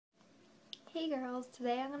Hey girls,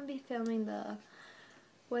 today I'm going to be filming the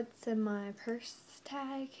what's in my purse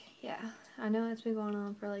tag. Yeah, I know it's been going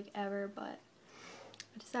on for like ever, but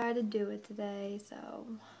I decided to do it today, so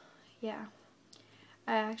yeah.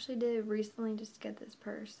 I actually did recently just get this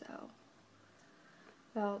purse, so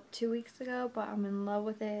about 2 weeks ago, but I'm in love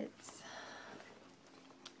with it.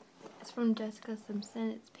 It's from Jessica Simpson.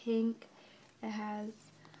 It's pink. It has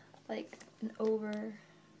like an over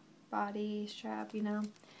body strap, you know,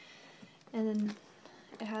 and then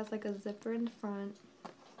it has like a zipper in the front.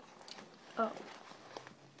 Oh,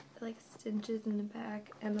 it like cinches in the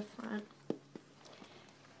back and the front,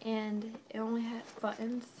 and it only has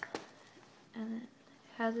buttons, and it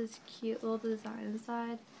has this cute little design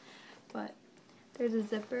inside, but there's a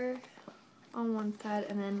zipper on one side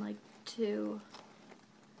and then like 2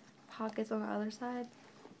 pockets on the other side,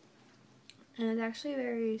 and it's actually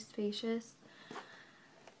very spacious.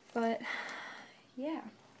 But yeah,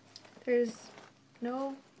 there's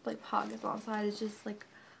no like pockets on the side, it's just like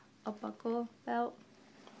a buckle belt,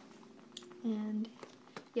 and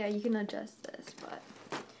yeah, you can adjust this, but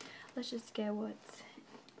let's just get what's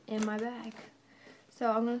in my bag.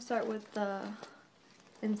 So I'm going to start with the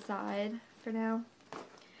inside for now.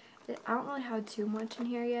 I don't really have too much in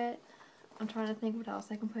here yet. I'm trying to think what else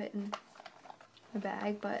I can put in my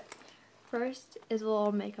bag, but first is a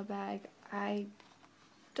little makeup bag. I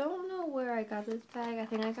don't know where I got this bag. I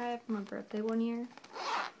think I got it for my birthday one year,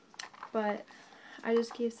 but I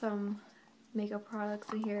just keep some makeup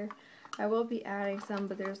products in here. I will be adding some,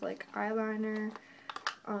 but there's like eyeliner,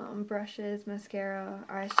 brushes, mascara,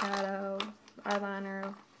 eyeshadow,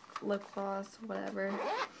 eyeliner, lip gloss, whatever.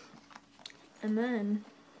 And then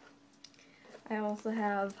I also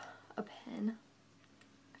have a pen.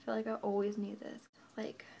 I feel like I always need this.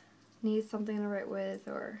 Like, need something to write with,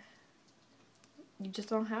 or you just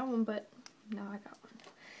don't have one, but now I got one.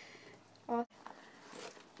 Also,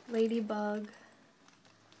 ladybug,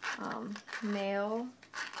 nail,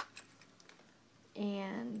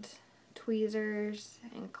 and tweezers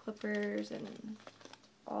and clippers and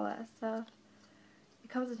all that stuff.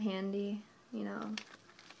 It comes in handy, you know.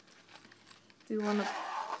 If you want to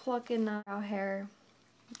pluck in our hair,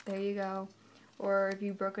 there you go. Or if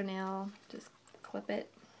you broke a nail, just clip it.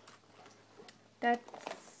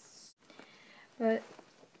 But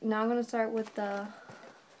now I'm going to start with the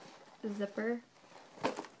zipper.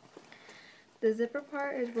 The zipper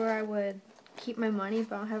part is where I would keep my money,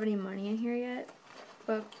 but I don't have any money in here yet.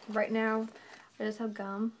 But right now, I just have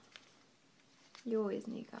gum. You always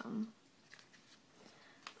need gum.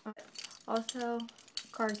 Also,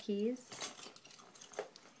 car keys.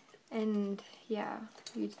 And yeah,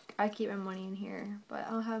 I keep my money in here, but I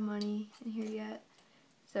don't have money in here yet.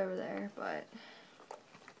 It's over there, but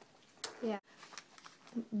yeah.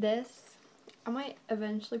 This, I might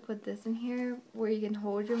eventually put this in here where you can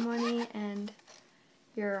hold your money and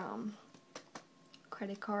your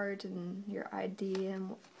credit cards and your ID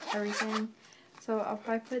and everything. So I'll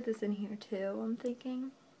probably put this in here too, I'm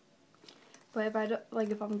thinking. But if I don't, like,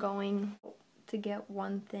 if I'm going to get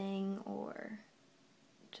one thing or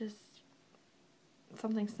just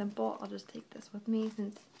something simple, I'll just take this with me,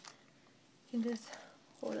 since you can just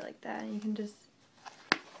hold it like that and you can just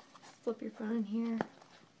slip your phone in here,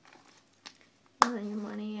 and then your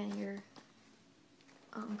money and your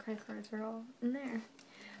credit cards are all in there.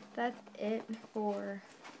 That's it for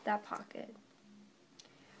that pocket.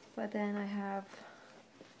 But then I have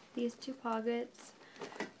these 2 pockets.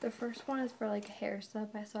 The first one is for like hair stuff.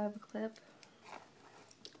 I still have a clip,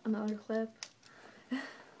 another clip,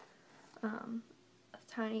 a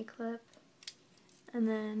tiny clip, and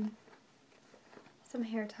then some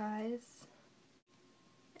hair ties,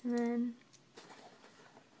 and then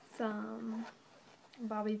some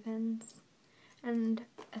bobby pins, and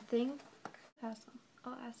I think I have some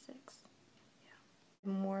elastics.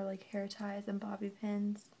 Yeah, more like hair ties and bobby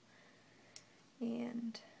pins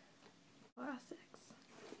and elastics.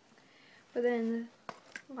 But then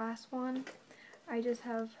the last one, I just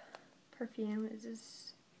have perfume. It's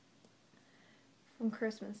just from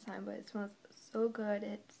Christmas time, but it smells so good.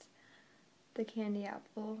 It's the Candy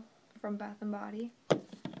Apple from Bath & Body.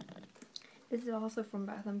 This is also from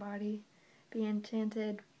Bath & Body, the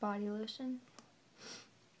Enchanted Body Lotion.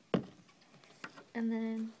 And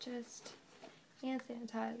then just hand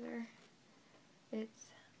sanitizer. It's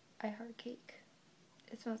I Heart Cake.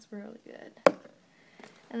 It smells really good.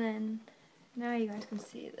 And then now you guys can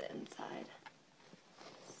see the inside.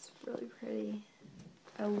 It's really pretty.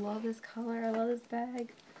 I love this color. I love this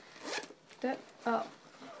bag. Oh,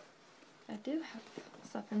 I do have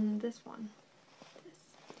stuff in this one.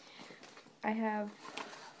 I have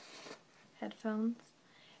headphones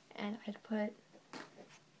and I'd put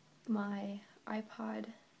my iPod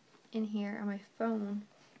in here on my phone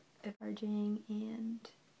if charging, and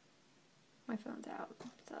my phone's out,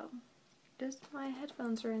 so just my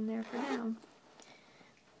headphones are in there for now.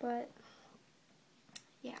 But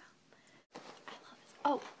yeah, I love this.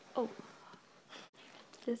 Oh,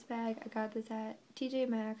 this bag, I got this at TJ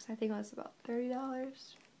Maxx. I think it was about $30,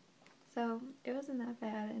 so it wasn't that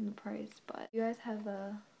bad in the price. But if you guys have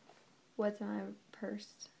a what's in my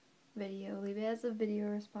purse video, leave it as a video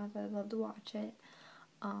response. I'd love to watch it.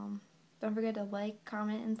 Don't forget to like,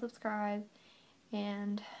 comment, and subscribe.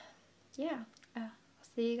 And yeah, I'll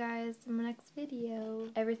see you guys in my next video.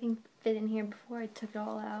 Everything fit in here before I took it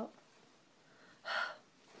all out.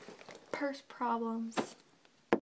 Purse problems.